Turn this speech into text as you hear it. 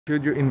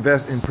Should you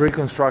invest in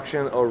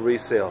pre-construction or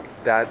resale?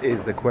 That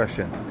is the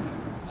question.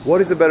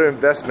 What is a better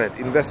investment?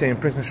 Investing in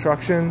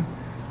pre-construction,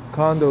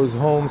 condos,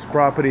 homes,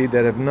 property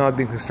that have not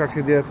been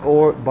constructed yet,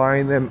 or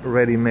buying them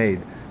ready-made?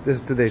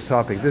 This is today's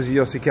topic. This is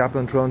Yossi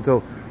Kaplan,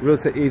 Toronto real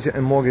estate agent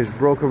and mortgage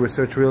broker,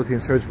 research realty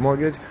and search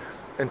mortgage.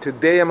 And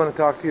today I'm going to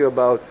talk to you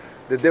about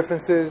the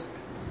differences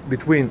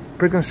between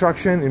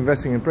pre-construction,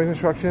 investing in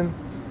pre-construction,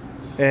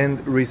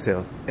 and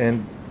resale.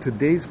 And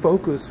today's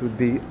focus would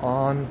be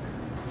on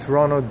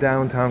Toronto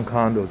downtown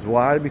condos.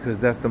 Why? Because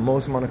that's the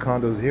most amount of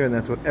condos here, and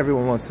that's what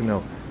everyone wants to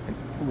know. And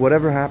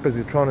whatever happens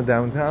in Toronto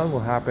downtown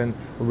will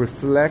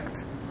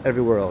reflect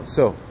everywhere else.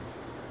 So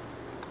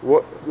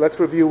let's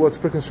review what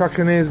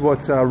pre-construction is,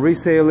 what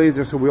resale is,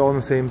 just so we're all on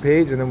the same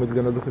page, and then we're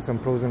going to look at some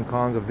pros and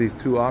cons of these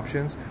two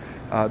options,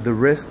 the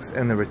risks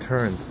and the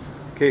returns.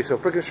 Okay, so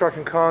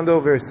pre-construction condo,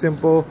 very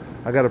simple.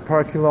 I got a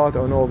parking lot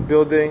or an old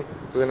building.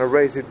 We're going to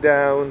raise it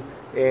down,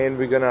 and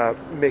we're gonna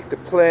make the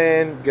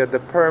plan, get the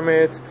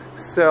permits,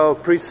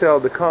 pre-sell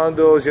the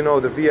condos, you know,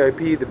 the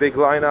VIP, the big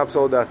lineups,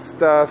 all that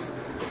stuff.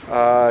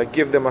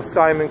 Give them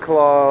assignment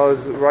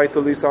clause, right to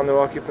lease under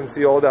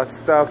occupancy, all that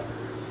stuff.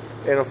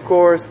 And of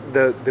course,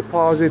 the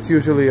deposits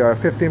usually are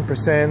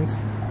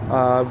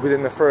 15%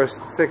 within the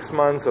first 6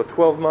 months or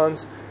 12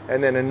 months,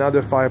 and then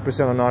another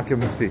 5% on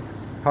occupancy.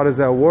 How does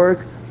that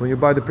work? When you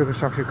buy the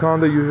pre-construction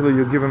condo, usually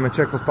you give them a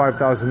check for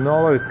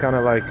 $5,000. It's kind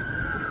of like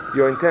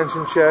your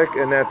intention check,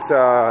 and that's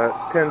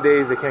 10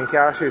 days they can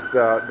cash it. It's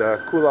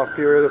the cool-off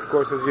period, of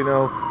course, as you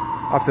know.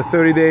 After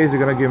 30 days,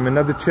 you're going to give them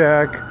another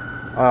check,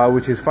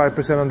 which is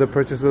 5% on the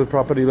purchase of the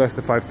property, less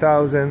than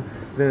 $5,000.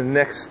 Then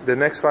the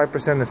next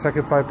 5%, the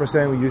second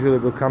 5%, usually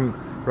will come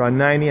around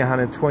 90,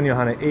 120,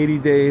 180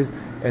 days,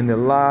 and the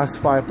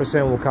last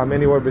 5% will come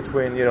anywhere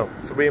between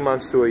 3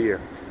 months to a year.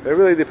 It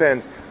really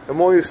depends. The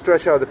more you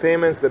stretch out the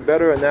payments, the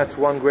better, and that's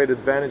one great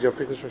advantage of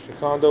pre-construction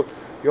condo.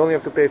 You only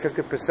have to pay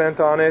 50%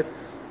 on it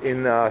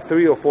in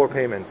 3 or 4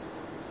 payments.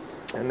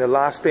 And the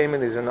last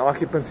payment is an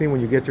occupancy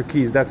when you get your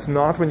keys. That's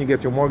not when you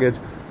get your mortgage,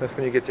 that's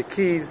when you get your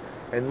keys.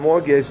 And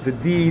mortgage, the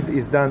deed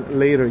is done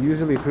later,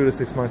 usually 3 to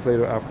 6 months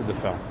later after the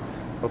fact.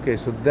 Okay,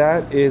 so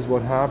that is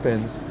what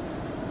happens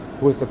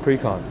with the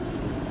pre-con.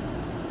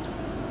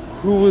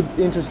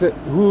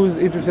 Who's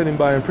interested in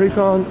buying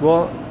pre-con?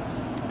 Well,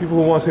 people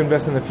who want to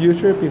invest in the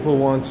future, people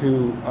who want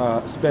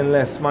to spend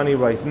less money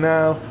right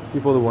now,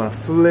 people who want to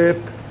flip.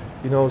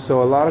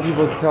 So a lot of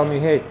people tell me,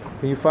 hey,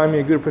 can you find me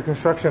a good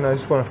pre-construction? I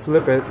just want to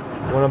flip it.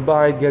 I want to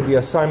buy it, get the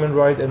assignment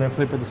right, and then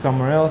flip it to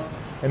somewhere else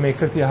and make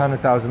 $50,000,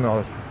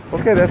 $100,000.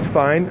 Okay, that's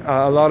fine.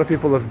 A lot of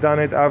people have done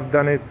it. I've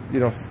done it.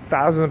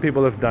 Thousands of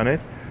people have done it.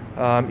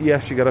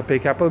 Yes, you got to pay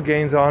capital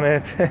gains on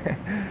it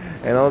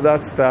and all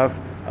that stuff.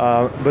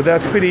 But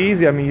that's pretty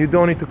easy. I mean, you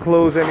don't need to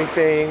close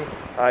anything.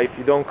 If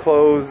you don't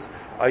close,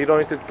 you don't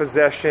need to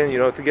possession. You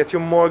don't have to get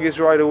your mortgage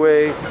right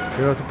away. You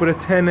don't have to put a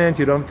tenant.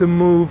 You don't have to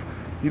move.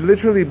 You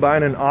literally buy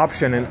an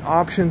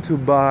option to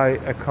buy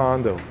a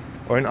condo,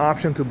 or an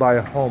option to buy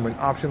a home, an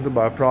option to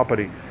buy a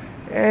property.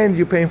 And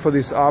you're paying for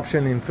this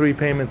option in 3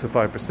 payments of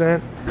 5%.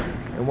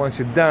 And once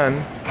you're done,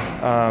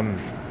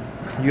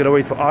 you gotta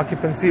wait for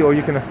occupancy, or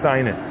you can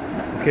assign it,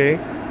 okay?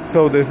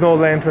 So there's no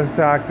land transfer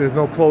tax, there's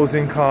no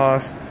closing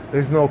costs,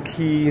 there's no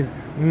keys,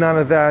 none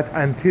of that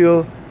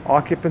until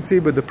occupancy,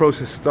 but the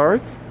process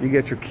starts. You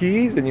get your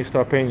keys and you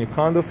start paying your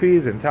condo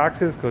fees and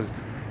taxes because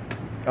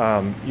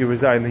you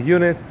reside in the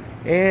unit.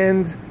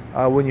 And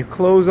when you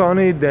close on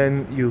it,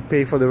 then you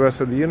pay for the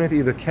rest of the unit,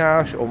 either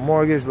cash or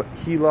mortgage,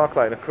 HELOC,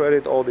 line of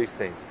credit, all these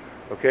things.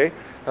 Okay?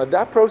 Now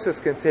that process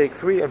can take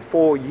 3 and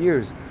 4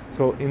 years.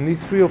 So in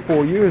these 3 or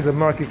 4 years, the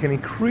market can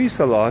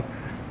increase a lot.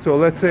 So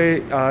let's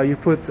say you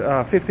put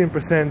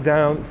 15%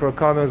 down for a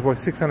condo that's worth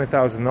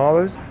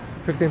 $600,000.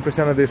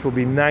 15% of this will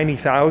be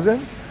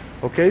 $90,000.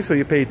 Okay, so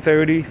you paid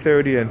 30,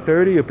 30, and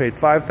 30. You paid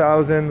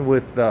 $5,000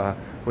 with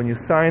when you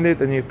signed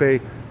it, and you pay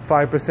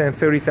 5%,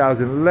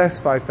 $30,000 less,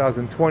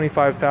 $5,000,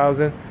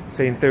 $25,000,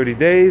 say in 30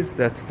 days.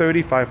 That's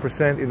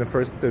 35% in the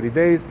first 30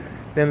 days.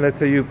 Then let's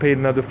say you paid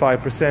another 5%,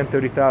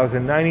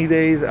 $30,000, 90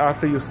 days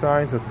after you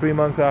signed, so 3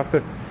 months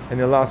after, and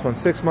the last one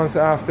 6 months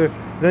after.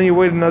 Then you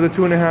wait another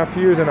 2.5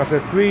 years, and after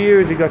 3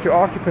 years you got your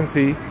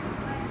occupancy.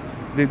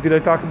 Did I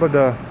talk about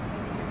the?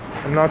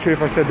 I'm not sure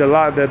if I said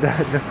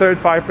the third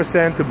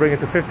 5% to bring it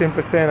to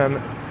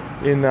 15%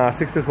 in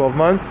 6 to 12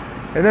 months.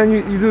 And then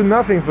you do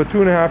nothing for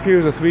 2.5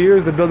 years or 3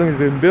 years. The building has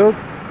been built,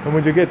 and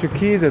when you get your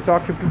keys, it's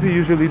occupancy.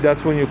 Usually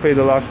that's when you pay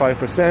the last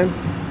 5%.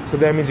 So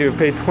that means you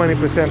pay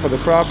 20% for the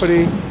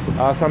property.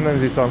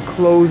 Sometimes it's on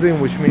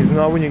closing, which means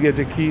not when you get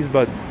your keys,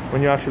 but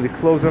when you actually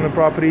close on the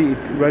property, it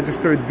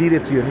registered,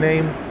 deeded to your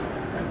name.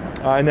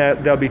 And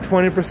that'll be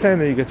 20%.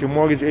 Then you get your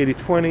mortgage,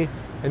 80-20.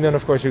 And then,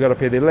 of course, you got to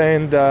pay the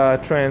land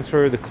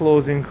transfer, the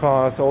closing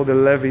costs, all the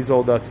levies,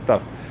 all that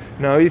stuff.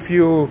 Now, if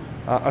you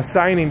are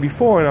signing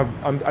before,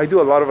 and I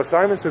do a lot of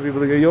assignments with people.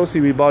 They go,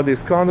 Yossi, we bought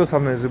this condo.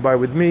 Sometimes they buy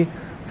with me,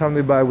 some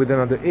they buy with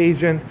another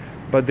agent,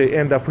 but they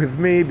end up with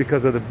me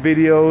because of the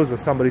videos, or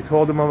somebody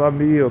told them about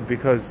me, or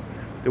because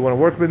they want to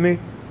work with me.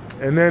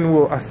 And then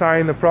we'll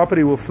assign the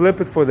property, we'll flip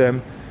it for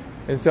them,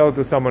 and sell it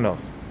to someone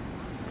else.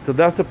 So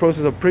that's the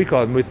process of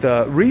pre-con. With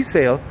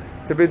resale,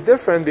 it's a bit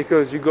different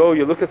because you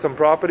look at some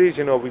properties.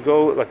 You know, we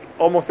go like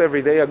almost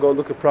every day. I go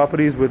look at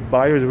properties with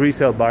buyers,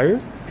 resale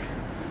buyers.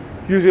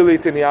 Usually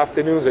it's in the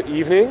afternoons or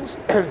evenings.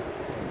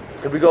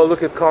 And we go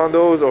look at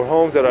condos or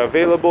homes that are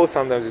available.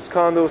 Sometimes it's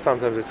condos,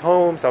 sometimes it's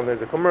homes,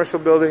 sometimes it's a commercial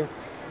building.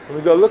 And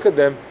we go look at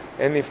them.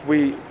 And if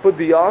we put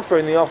the offer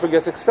and the offer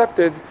gets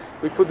accepted,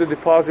 we put the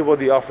deposit what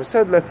the offer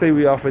said. Let's say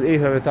we offered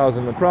 $800,000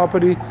 on the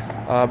property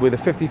with a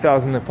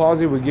 $50,000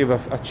 deposit. We give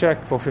a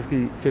check for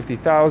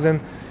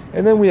 $50,000,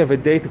 and then we have a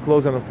day to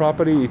close on the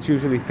property. It's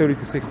usually 30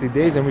 to 60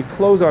 days, and we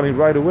close on it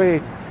right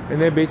away. And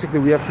then basically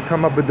we have to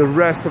come up with the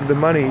rest of the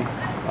money.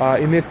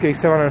 In this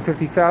case,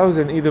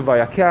 $750,000, either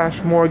via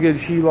cash, mortgage,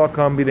 HELOC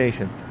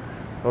combination.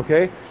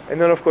 Okay,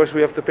 and then of course we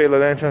have to pay the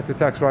land transfer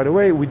tax right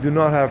away. We do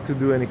not have to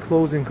do any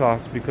closing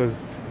costs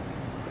because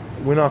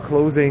we're not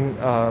closing.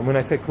 When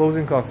I say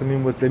closing costs, I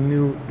mean with the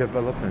new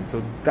development.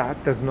 So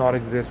that does not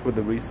exist with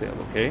the resale.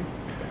 Okay,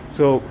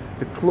 so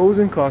the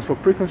closing cost for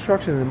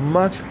pre-construction is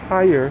much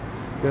higher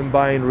than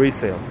buying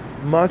resale.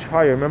 Much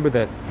higher. Remember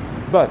that.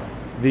 But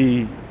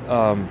the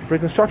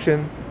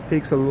pre-construction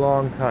takes a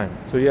long time,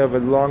 so you have a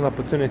long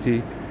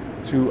opportunity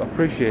to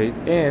appreciate,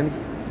 and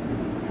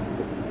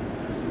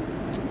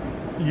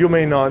you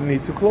may not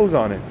need to close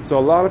on it. So a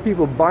lot of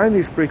people buy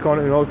these pre-con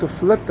in order to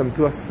flip them,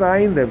 to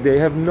assign them. They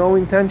have no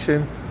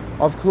intention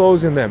of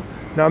closing them.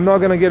 Now I'm not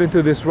going to get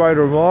into this right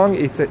or wrong.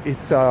 We're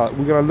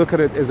going to look at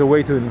it as a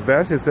way to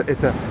invest.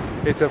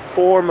 It's a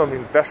form of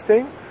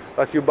investing,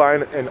 like you buy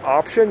an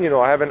option. You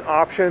know, I have an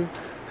option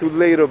to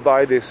later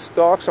buy this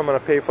stock, so I'm going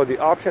to pay for the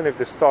option. If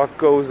the stock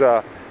goes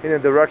in a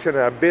direction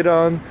that I bid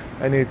on,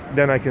 and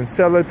then I can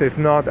sell it. If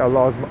not, I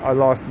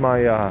lost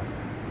my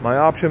my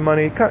option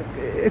money.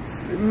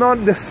 It's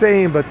not the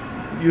same, but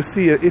you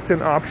see it's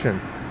an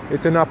option.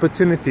 It's an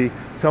opportunity.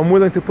 So I'm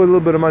willing to put a little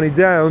bit of money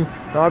down.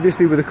 Now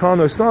obviously with the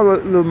condo, it's not a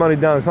little money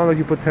down. It's not like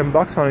you put 10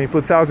 bucks on it, you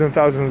put thousands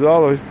of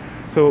dollars.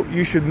 So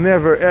you should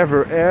never,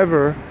 ever,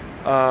 ever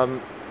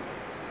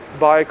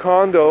buy a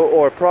condo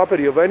or a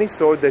property of any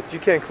sort that you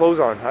can't close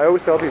on. I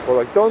always tell people,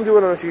 like, don't do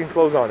it unless you can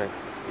close on it.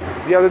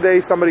 The other day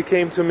somebody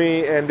came to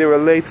me and they were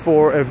late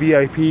for a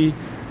VIP.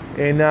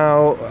 And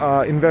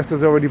now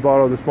investors already bought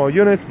all the small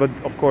units, but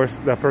of course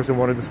that person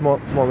wanted the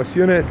smallest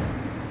unit,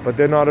 but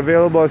they're not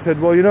available. I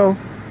said, well, you know,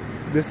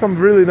 there's some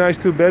really nice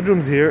 2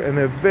 bedrooms here, and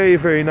they're very,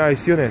 very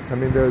nice units. I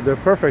mean, they're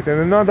perfect, and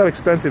they're not that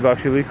expensive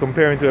actually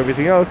comparing to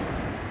everything else.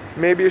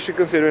 Maybe you should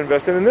consider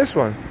investing in this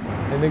one.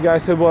 And the guy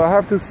said, well, I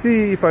have to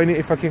see if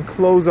I can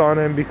close on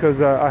them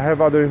because I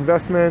have other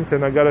investments,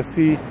 and I gotta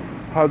see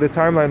how the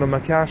timeline on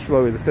my cash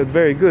flow is. I said,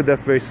 very good,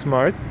 that's very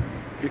smart,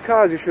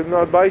 because you should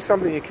not buy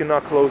something you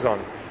cannot close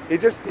on.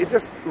 It's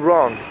just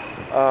wrong.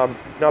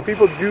 Now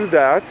people do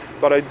that,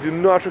 but I do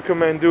not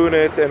recommend doing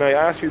it, and I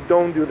ask you,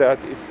 don't do that.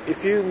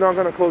 If you're not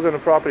going to close on a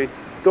property,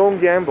 don't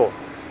gamble,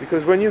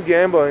 because when you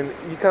gamble and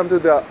you come to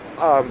the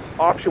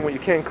option where you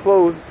can't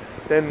close,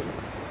 then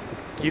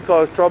you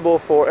cause trouble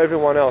for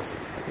everyone else.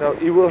 Now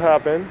it will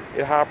happen.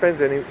 It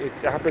happens, and it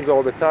happens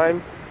all the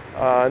time.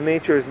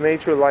 Nature is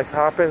nature. Life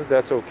happens.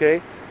 That's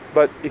okay.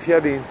 But if you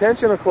had the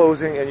intention of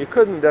closing and you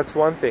couldn't, that's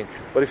one thing.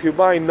 But if you're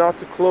buying not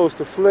to close,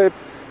 to flip,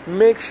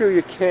 make sure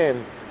you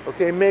can,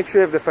 okay? Make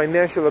sure you have the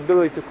financial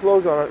ability to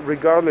close on it,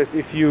 regardless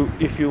if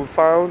you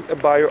found a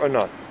buyer or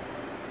not.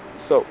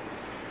 So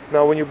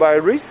now when you buy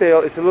a resale,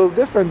 it's a little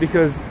different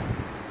because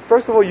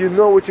first of all, you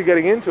know what you're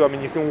getting into. I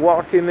mean, you can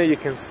walk in there, you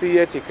can see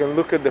it, you can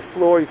look at the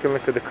floor, you can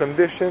look at the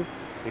condition,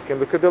 you can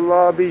look at the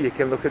lobby, you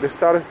can look at the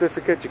status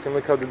certificate, you can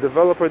look how the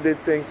developer did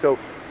things. So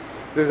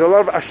there's a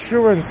lot of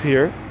assurance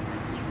here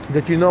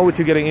that you know what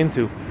you're getting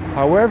into.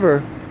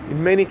 However,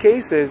 in many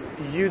cases,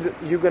 you're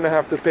going to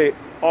have to pay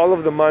all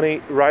of the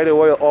money right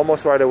away,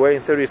 almost right away,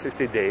 in 30 or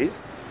 60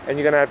 days, and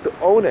you're going to have to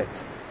own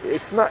it.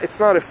 It's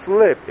not a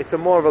flip. It's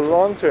more of a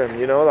long term,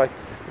 you know, like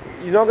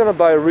you're not going to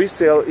buy a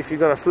resale if you're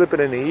going to flip it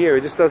in a year.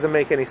 It just doesn't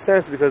make any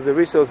sense because the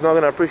resale is not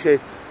going to appreciate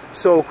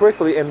so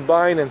quickly, and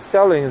buying and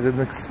selling is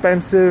an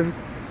expensive,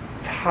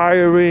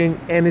 tiring,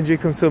 energy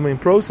consuming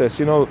process.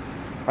 You know,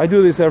 I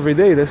do this every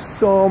day. There's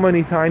so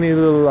many tiny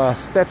little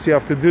steps you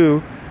have to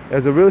do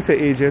as a real estate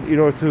agent in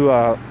order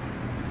to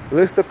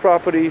list the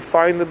property,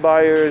 find the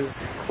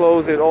buyers,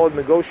 close it, all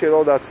negotiate,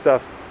 all that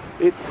stuff.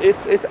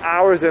 It's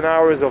hours and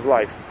hours of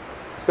life.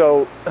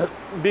 So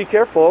be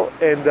careful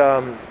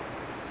and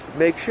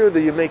make sure that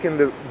you're making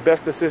the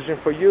best decision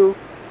for you,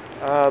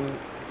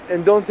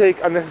 and don't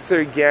take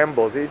unnecessary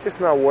gambles. It's just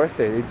not worth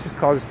it. It just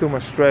causes too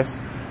much stress.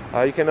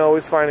 You can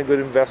always find a good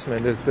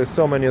investment. There's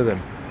so many of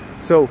them.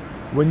 So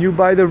when you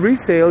buy the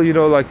resale, you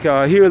know, like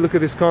here, look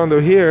at this condo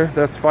here.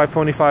 That's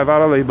 525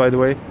 Adelaide, by the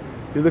way.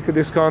 You look at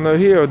this condo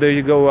here, there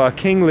you go,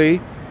 Kingley,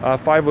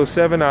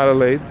 507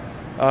 Adelaide.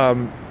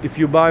 If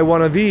you buy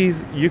one of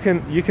these, you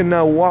can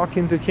now walk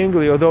into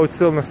Kingley, although it's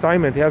still an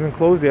assignment, it hasn't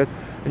closed yet,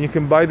 and you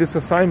can buy this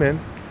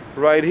assignment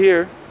right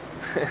here,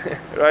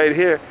 right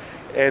here,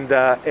 and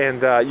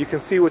you can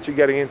see what you're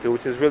getting into,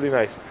 which is really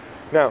nice.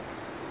 Now,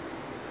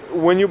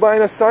 when you buy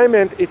an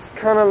assignment, it's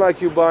kind of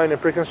like you buying a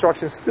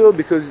pre-construction still,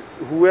 because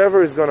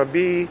whoever is going to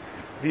be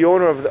the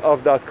owner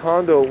of that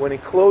condo, when he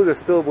closes,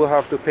 still will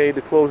have to pay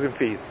the closing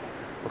fees.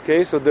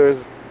 Okay, so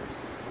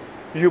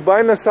you buy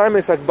an assignment,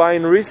 it's like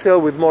buying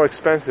resale with more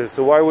expenses.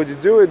 So why would you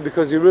do it?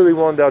 Because you really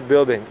want that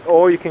building.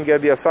 Or you can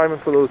get the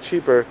assignment for a little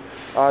cheaper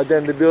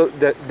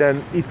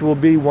than it will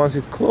be once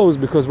it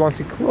closed, because once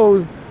it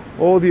closed,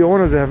 all the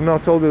owners that have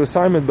not sold the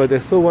assignment but they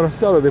still want to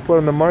sell it, they put it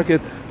on the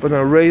market but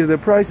then raise their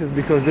prices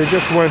because they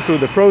just went through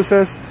the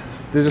process.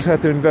 They just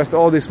had to invest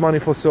all this money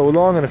for so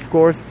long, and of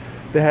course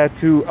they had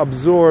to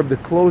absorb the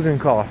closing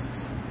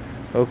costs,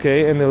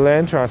 okay, and the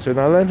land transfer.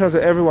 Now land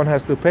transfer, everyone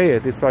has to pay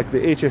it. It's like the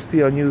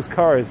HST on used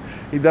cars.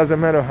 It doesn't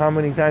matter how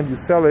many times you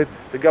sell it,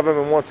 the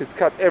government wants it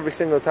cut every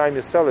single time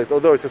you sell it,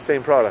 although it's the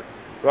same product,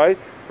 right?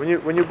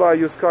 When you buy a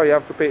used car, you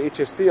have to pay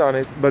HST on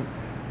it, but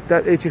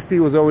that HST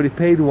was already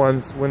paid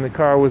once when the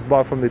car was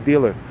bought from the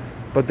dealer.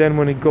 But then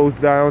when it goes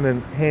down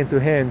and hand to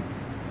hand,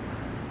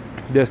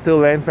 there's still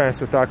land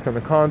transfer tax on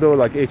the condo,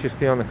 like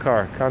HST on the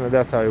car. Kind of,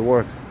 that's how it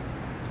works.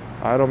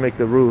 I don't make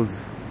the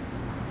rules.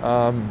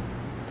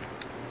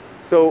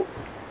 So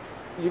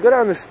you gotta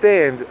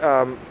understand.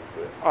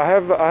 I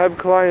have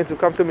clients who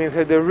come to me and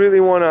say they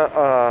really want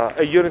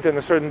a unit in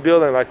a certain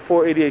building, like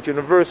 488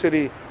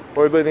 University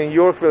or a building in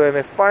Yorkville, and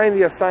they find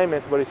the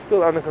assignments, but it's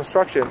still under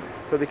construction,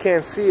 so they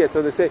can't see it.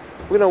 So they say,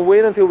 we're gonna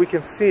wait until we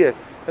can see it.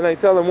 And I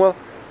tell them, well,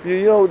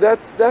 you know,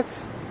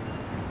 that's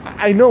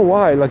I know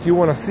why. Like, you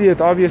want to see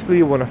it, obviously,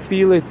 you want to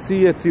feel it,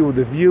 see what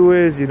the view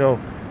is, you know,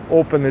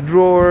 open the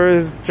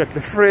drawers, check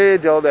the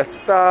fridge, all that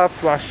stuff,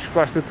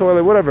 flush the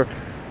toilet, whatever.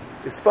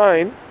 It's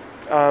fine,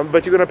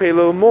 but you're gonna pay a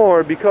little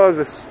more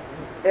because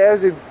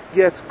as it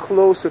gets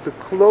closer to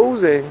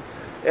closing,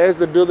 as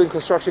the building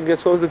construction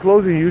gets closer to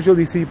closing, you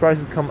usually see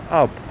prices come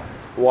up.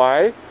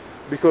 Why?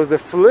 Because the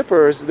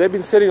flippers, they've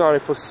been sitting on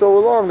it for so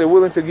long, they're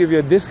willing to give you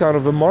a discount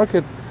of the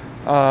market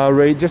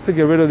rate just to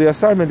get rid of the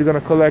assignment. They're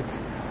gonna collect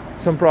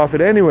some profit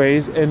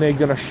anyways, and they're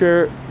gonna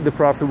share the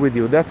profit with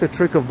you. That's the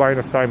trick of buying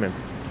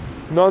assignments.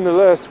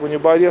 Nonetheless, when you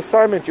buy the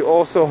assignment, you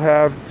also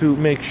have to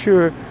make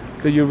sure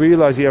that you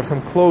realize you have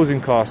some closing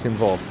costs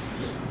involved,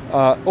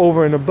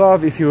 over and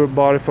above if you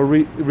bought it for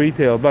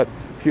retail. But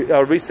if you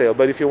resale,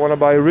 but if you want to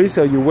buy a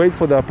resale, you wait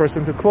for that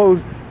person to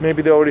close.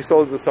 Maybe they already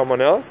sold it to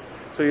someone else,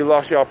 so you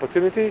lost your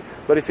opportunity.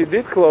 But if it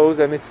did close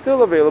and it's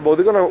still available,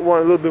 they're gonna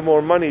want a little bit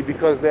more money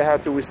because they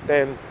had to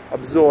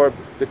absorb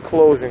the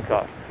closing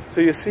costs. So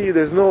you see,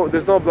 there's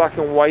no black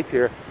and white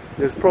here.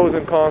 There's pros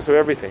and cons to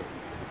everything.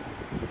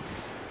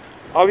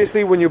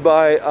 Obviously, when you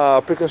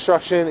buy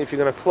pre-construction, if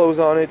you're going to close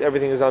on it,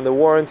 everything is under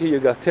warranty. You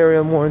got Terry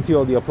warranty,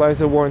 all the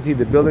appliances are warranty,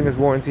 the building is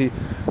warranty.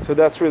 So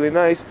that's really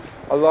nice.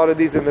 A lot of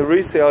these in the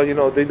resale, you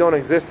know, they don't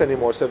exist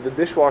anymore. So if the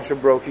dishwasher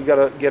broke, you got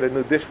to get a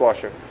new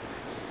dishwasher.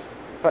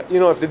 But, you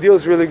know, if the deal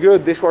is really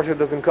good, dishwasher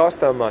doesn't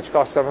cost that much. It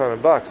costs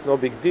 $700. No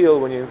big deal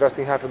when you're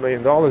investing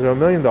 $500,000 or $1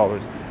 million.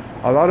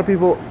 A lot of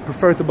people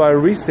prefer to buy a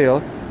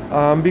resale,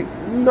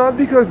 not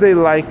because they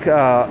like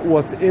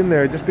what's in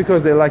there, just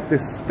because they like the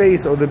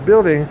space or the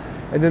building.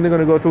 And then they're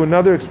going to go through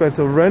another expense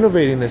of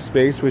renovating this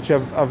space, which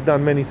I've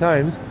done many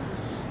times,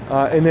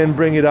 and then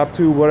bring it up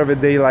to whatever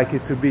they like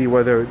it to be,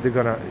 whether they're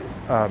going to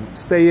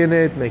stay in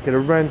it, make it a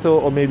rental,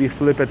 or maybe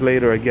flip it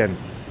later again.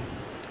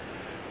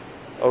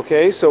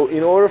 Okay, so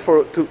in order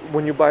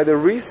when you buy the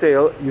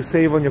resale, you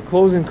save on your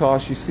closing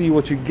costs, you see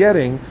what you're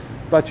getting,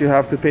 but you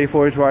have to pay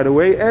for it right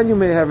away, and you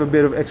may have a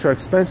bit of extra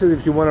expenses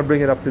if you want to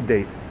bring it up to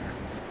date.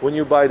 When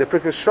you buy the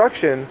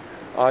pre-construction,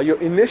 your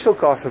initial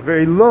costs are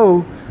very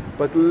low,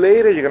 but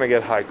later you're going to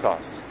get high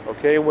costs,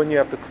 okay, when you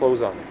have to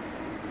close on it.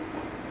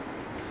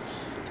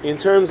 In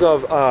terms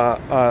of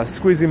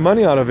squeezing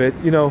money out of it,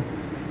 you know,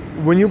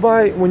 when you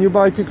buy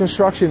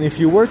pre-construction, if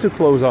you were to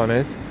close on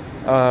it,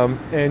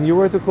 and you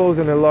were to close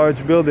in a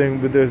large building,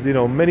 but there's, you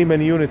know, many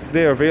units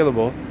there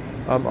available,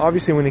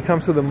 obviously when it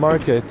comes to the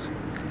market,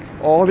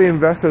 all the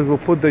investors will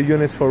put their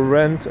units for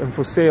rent and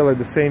for sale at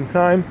the same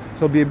time,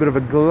 so it'll be a bit of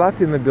a glut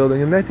in the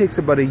building, and that takes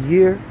about a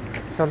year,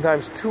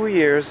 sometimes 2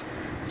 years,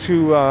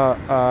 to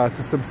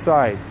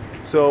subside.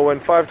 So when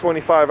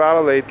 525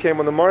 Adelaide came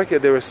on the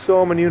market, there were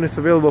so many units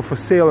available for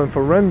sale and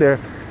for rent there,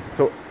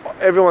 so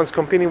everyone's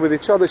competing with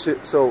each other,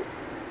 so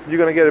you're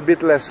going to get a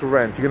bit less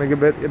rent, you're going to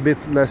get a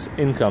bit less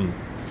income.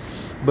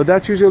 But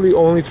that's usually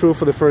only true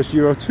for the first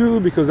year or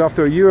two, because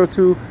after a year or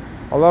two,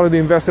 a lot of the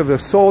investors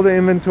have sold the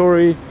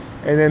inventory,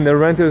 and then the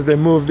renters, they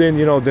moved in,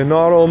 you know, they're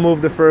not all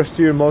moved the first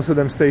year, most of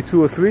them stay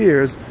 2 or 3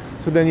 years,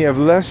 so then you have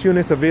less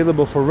units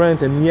available for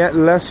rent and yet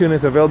less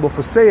units available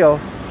for sale.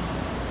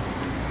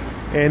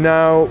 And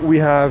now we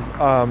have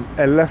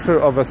a lesser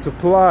of a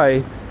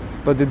supply,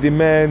 but the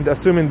demand,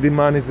 assuming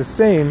demand is the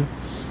same,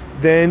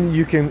 then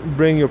you can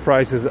bring your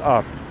prices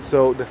up.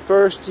 So the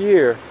first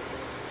year,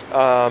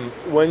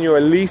 when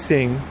you're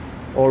leasing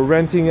or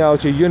renting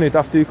out your unit,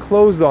 after you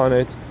closed on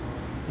it,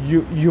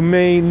 you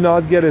may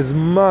not get as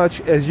much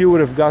as you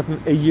would have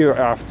gotten a year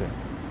after.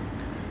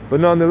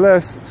 But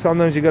nonetheless,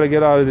 sometimes you got to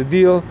get out of the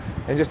deal,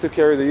 and just to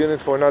carry the unit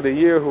for another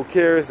year, who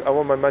cares? I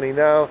want my money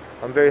now.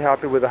 I'm very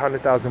happy with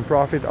 100,000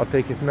 profit. I'll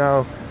take it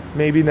now.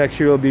 Maybe next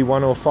year it'll be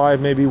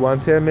 105, maybe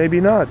 110, maybe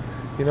not.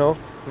 You know,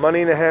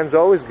 Money in the hand's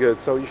always good,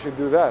 so you should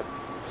do that.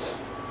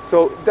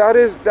 So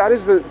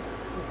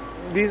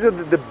these are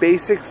the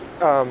basics,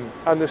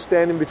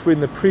 understanding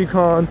between the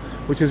pre-con,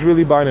 which is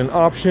really buying an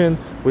option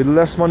with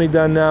less money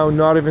down now,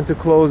 not even to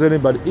close on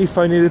it, but if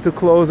I needed to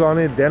close on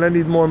it, then I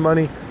need more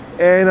money,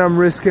 and I'm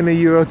risking a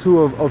year or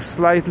two of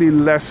slightly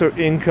lesser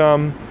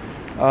income,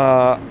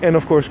 and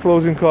of course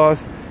closing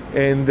costs,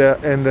 and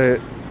the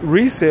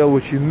resale,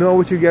 which you know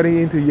what you're getting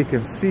into. You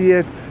can see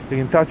it, you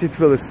can touch it,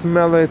 feel it,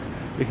 smell it.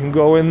 You can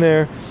go in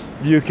there,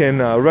 you can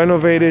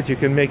renovate it, you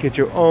can make it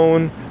your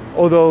own,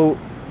 although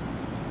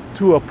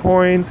to a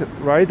point,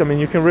 right? I mean,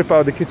 you can rip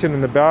out the kitchen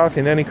and the bath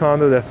in any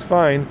condo, that's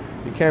fine.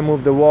 You can't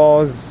move the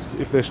walls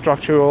if they're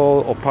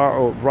structural or power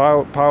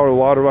or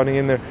water running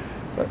in there.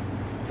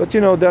 But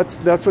you know,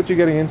 that's what you're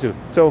getting into.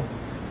 So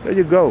there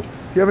you go.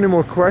 If you have any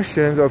more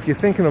questions, or if you're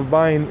thinking of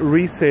buying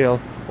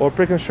resale or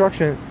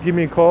pre-construction, give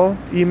me a call,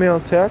 email,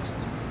 text.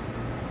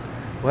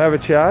 We'll have a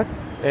chat,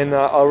 and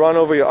I'll run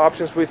over your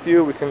options with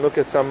you. We can look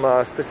at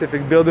some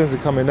specific buildings that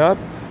are coming up.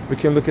 We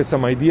can look at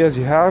some ideas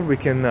you have. We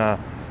can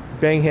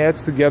bang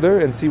heads together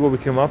and see what we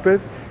come up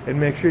with, and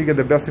make sure you get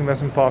the best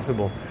investment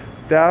possible.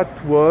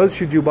 That was,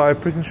 should you buy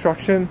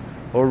pre-construction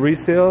or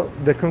resale?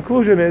 The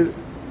conclusion is,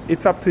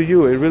 it's up to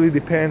you. It really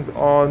depends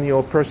on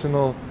your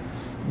personal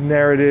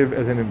narrative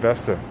as an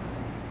investor.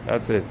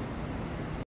 That's it.